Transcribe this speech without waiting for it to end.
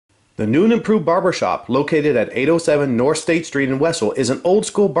The new and improved Barber Shop, located at 807 North State Street in Westville, is an old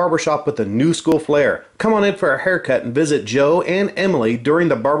school barbershop with a new school flair. Come on in for a haircut and visit Joe and Emily during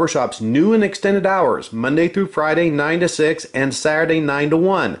the barbershop's new and extended hours, Monday through Friday 9 to 6 and Saturday 9 to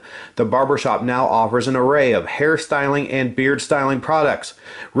 1. The barbershop now offers an array of hairstyling and beard styling products.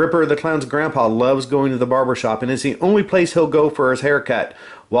 Ripper the Clown's grandpa loves going to the barbershop and it's the only place he'll go for his haircut.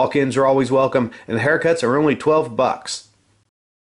 Walk-ins are always welcome and haircuts are only $12.